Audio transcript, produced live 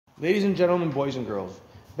Ladies and gentlemen, boys and girls,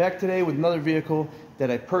 back today with another vehicle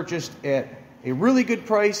that I purchased at a really good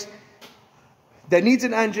price that needs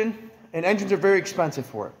an engine, and engines are very expensive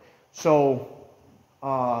for it. So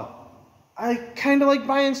I kind of like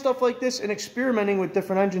buying stuff like this and experimenting with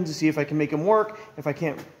different engines to see if I can make them work, if I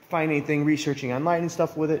can't find anything researching online and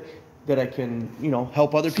stuff with it, that I can,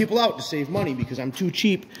 help other people out to save money, because I'm too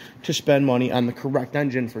cheap to spend money on the correct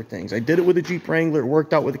engine for things. I did it with a Jeep Wrangler, it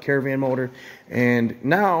worked out with a Caravan motor, and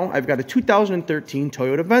now I've got a 2013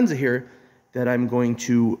 Toyota Venza here that I'm going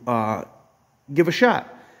to give a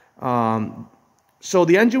shot. So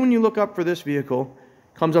the engine, when you look up for this vehicle,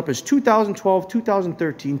 comes up as 2012,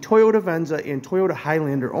 2013 Toyota Venza and Toyota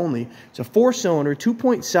Highlander only. It's a 4-cylinder,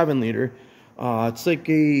 2.7 liter. It's like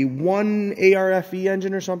a 1 ARFE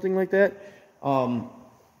engine or something like that. And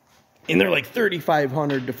they're like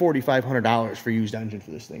 $3,500 to $4,500 for used engine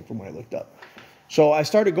for this thing from when I looked up. So I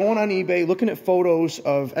started going on eBay, looking at photos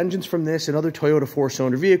of engines from this and other Toyota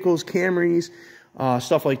 4-cylinder vehicles, Camrys,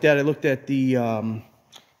 stuff like that. I looked at the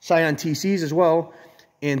Scion TCs as well,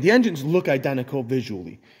 and the engines look identical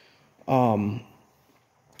visually.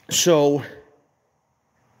 So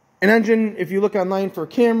an engine, if you look online for a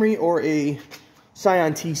Camry or a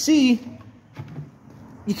Scion TC,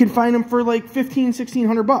 you can find them for like $1,500,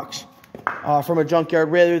 $1,600 from a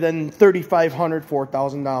junkyard, rather than $3,500,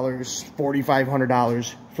 $4,000,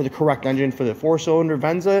 $4,500 for the correct engine for the 4-cylinder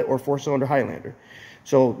Venza or 4-cylinder Highlander.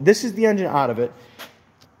 So this is the engine out of it.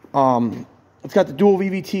 It's got the dual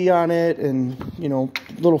VVT on it, and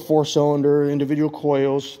little 4-cylinder individual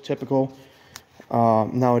coils, typical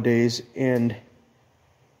nowadays. And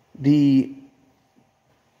the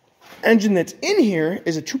engine that's in here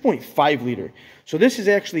is a 2.5 liter. So this is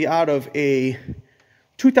actually out of a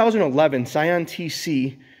 2011 Scion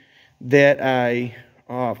TC that I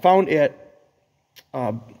found at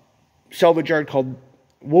a salvage yard called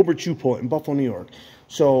Wilbur Chupot in Buffalo, New York.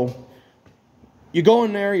 So you go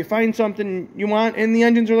in there, you find something you want, and the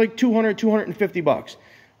engines are like $200,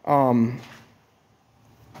 $250.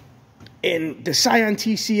 And the Scion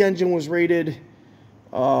TC engine was rated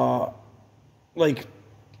like,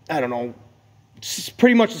 I don't know, it's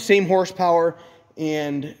pretty much the same horsepower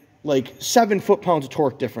and like 7 foot-pounds of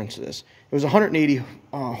torque difference to this. It was 180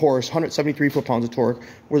 horse, 173 foot-pounds of torque,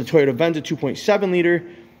 where the Toyota Venza 2.7 liter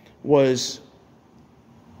was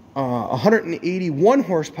 181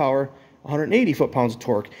 horsepower, 180 foot-pounds of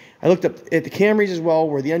torque. I looked up at the Camrys as well,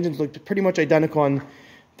 where the engines looked pretty much identical on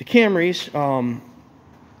the Camrys,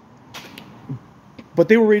 but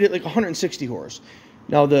they were rated like 160 horse.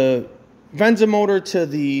 Now the Venza motor to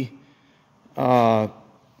the Scion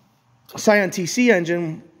TC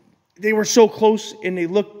engine, they were so close and they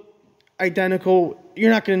look identical, you're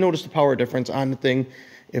not going to notice the power difference on the thing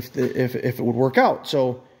if it would work out.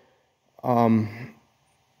 So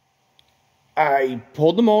I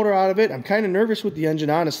pulled the motor out of it. I'm kind of nervous with the engine,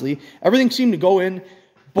 honestly. Everything seemed to go in,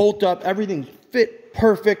 bolt up, everything fit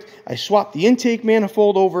perfect. I swapped the intake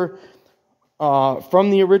manifold over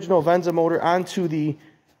from the original Venza motor onto the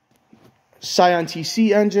Scion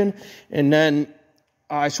TC engine, and then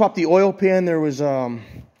I swapped the oil pan. There was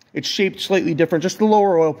it's shaped slightly different, just the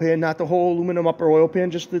lower oil pan, not the whole aluminum upper oil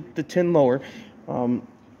pan, just the tin lower.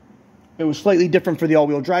 It was slightly different for the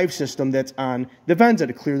all-wheel drive system that's on the Venza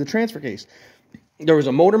to clear the transfer case. There was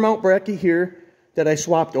a motor mount bracket here that I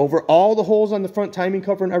swapped over. All the holes on the front timing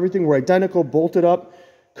cover and everything were identical, bolted up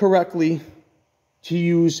correctly to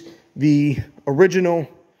use the original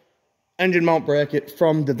engine mount bracket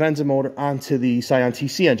from the Venza motor onto the Scion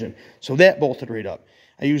TC engine. So that bolted right up.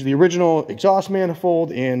 I used the original exhaust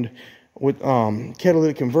manifold and with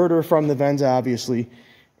catalytic converter from the Venza, obviously,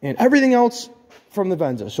 and everything else from the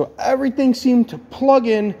Venza. So everything seemed to plug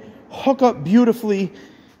in, hook up beautifully,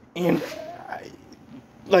 and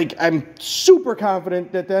I'm super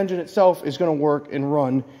confident that the engine itself is going to work and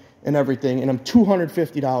run and everything, and I'm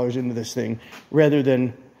 $250 into this thing rather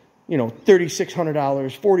than $3,600,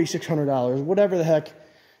 $4,600, whatever the heck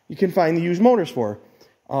you can find the used motors for.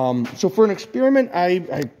 So for an experiment,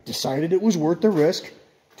 I decided it was worth the risk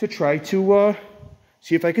to try to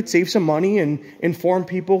see if I could save some money and inform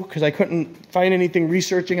people, because I couldn't find anything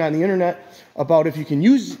researching on the internet about if you can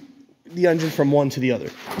use the engine from one to the other.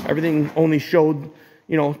 Everything only showed,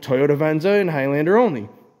 Toyota Venza and Highlander only.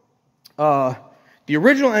 The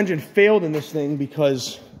original engine failed in this thing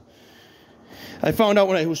because I found out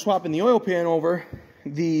when I was swapping the oil pan over,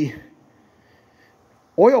 the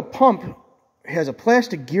oil pump has a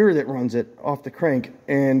plastic gear that runs it off the crank,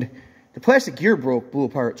 and the plastic gear blew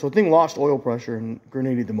apart. So the thing lost oil pressure and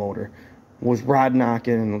grenaded the motor. Was rod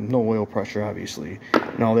knocking and no oil pressure, obviously,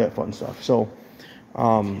 and all that fun stuff. So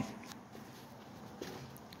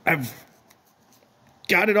I've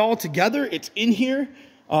got it all together. It's in here.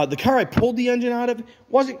 The car I pulled the engine out of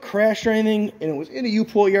wasn't crashed or anything, and it was in a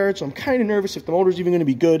U-pull yard, so I'm kind of nervous if the motor's even going to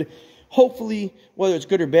be good. Hopefully, whether it's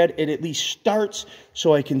good or bad, it at least starts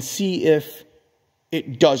so I can see if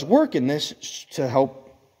it does work in this to help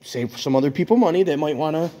save some other people money that might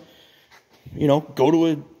want to, you know, go to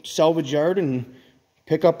a salvage yard and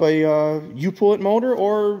pick up a U-pull motor,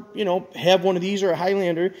 or, you know, have one of these or a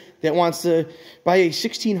Highlander that wants to buy a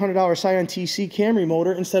 $1,600 Scion TC Camry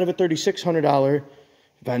motor instead of a $3,600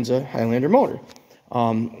 Venza Highlander motor.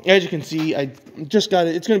 As you can see, I just got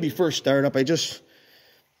it. It's going to be first startup. I just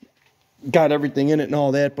got everything in it and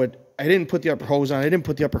all that, but I didn't put the upper hose on. I didn't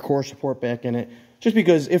put the upper core support back in it, just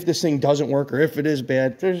because if this thing doesn't work or if it is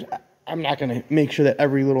bad, I'm not going to make sure that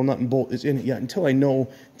every little nut and bolt is in it yet until I know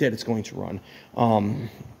that it's going to run.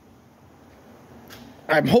 I'm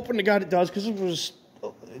hoping to God it does, because it was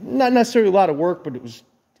not necessarily a lot of work, but it was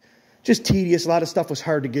just tedious. A lot of stuff was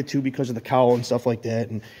hard to get to because of the cowl and stuff like that,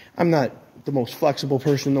 and I'm not the most flexible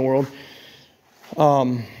person in the world.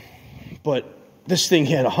 But this thing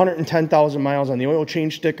had 110,000 miles on the oil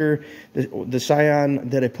change sticker, the Scion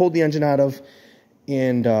that I pulled the engine out of,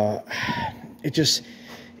 and the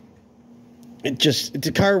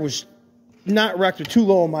car was not wrecked with too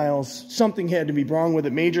low miles. Something had to be wrong with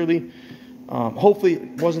it majorly. Hopefully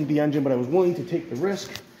it wasn't the engine, but I was willing to take the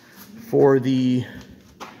risk for the,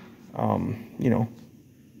 you know,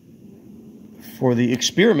 for the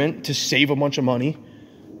experiment to save a bunch of money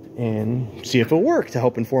and see if it'll work to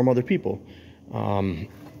help inform other people.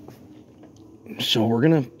 So we're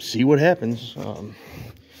going to see what happens.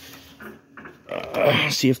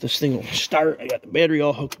 See if this thing will start. I got the battery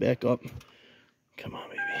all hooked back up. Come on,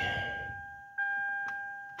 baby.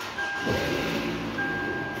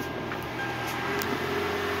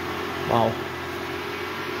 Wow.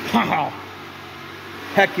 Wow.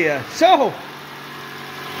 Heck yeah. So,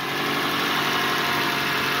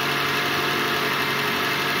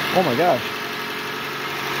 oh my gosh.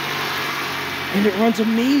 And it runs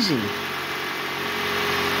amazing.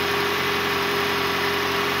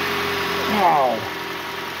 Wow.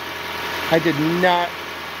 I did not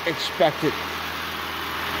expect it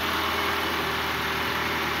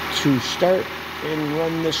to start and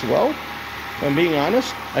run this well, if I'm being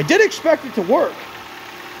honest. I did expect it to work,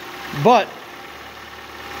 but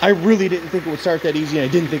I really didn't think it would start that easy, and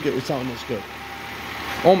I didn't think it would sound this good.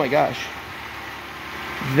 Oh my gosh.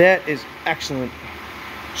 That is excellent.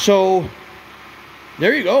 So,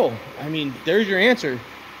 there you go. I mean, there's your answer.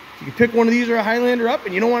 You can pick one of these or a Highlander up,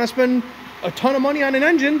 and you don't want to spend a ton of money on an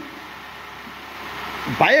engine,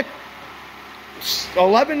 buy a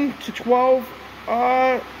 11 to 12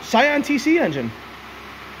 Scion TC engine.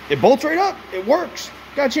 It bolts right up. It works.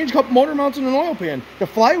 Got to change a couple motor mounts and an oil pan. The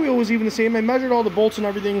flywheel was even the same. I measured all the bolts and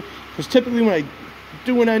everything, because typically when I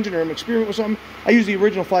do an engine or I'm experimenting with something, I use the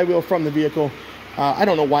original flywheel from the vehicle. I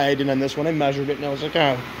don't know why I didn't on this one. I measured it and I was like,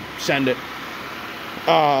 oh, send it.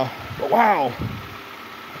 But wow.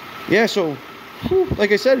 Yeah, so, whew,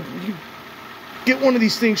 like I said, if you get one of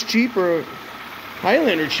these things cheap or a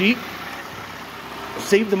Highlander cheap,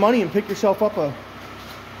 save the money and pick yourself up a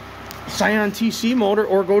Scion TC motor,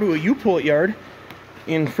 or go to a U-pull yard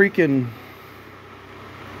and freaking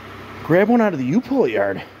grab one out of the U-pull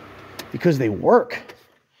yard, because they work.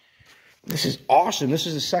 This is awesome. This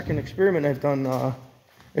is the second experiment I've done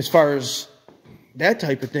as far as that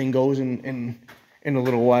type of thing goes in a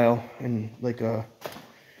little while. And like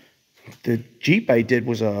the Jeep I did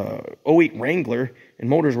was a 08 Wrangler, and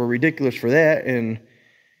motors were ridiculous for that, and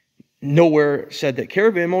nowhere said that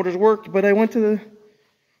caravan motors worked. But I went to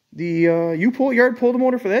the U-pull yard, pulled the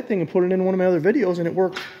motor for that thing, and put it in one of my other videos, and it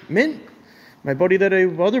worked mint. My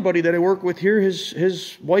other buddy that I work with here,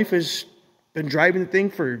 his wife has been driving the thing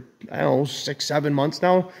for, I don't know, 6-7 months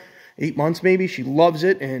now, 8 months maybe. She loves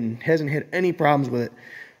it and hasn't had any problems with it.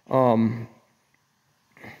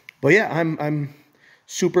 But yeah, I'm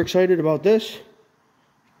super excited about this,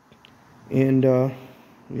 and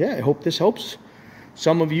yeah, I hope this helps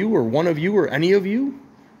some of you, or one of you, or any of you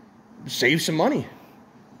save some money.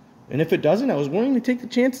 And if it doesn't, I was willing to take the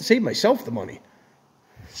chance to save myself the money.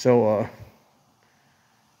 So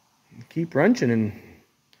keep wrenching, and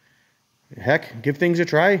heck, give things a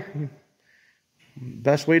try.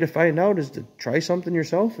 Best way to find out is to try something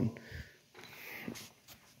yourself, and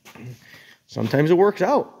sometimes it works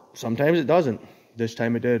out, sometimes it doesn't. This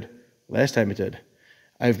time it did. Last time it did.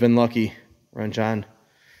 I've been lucky. Wrench on.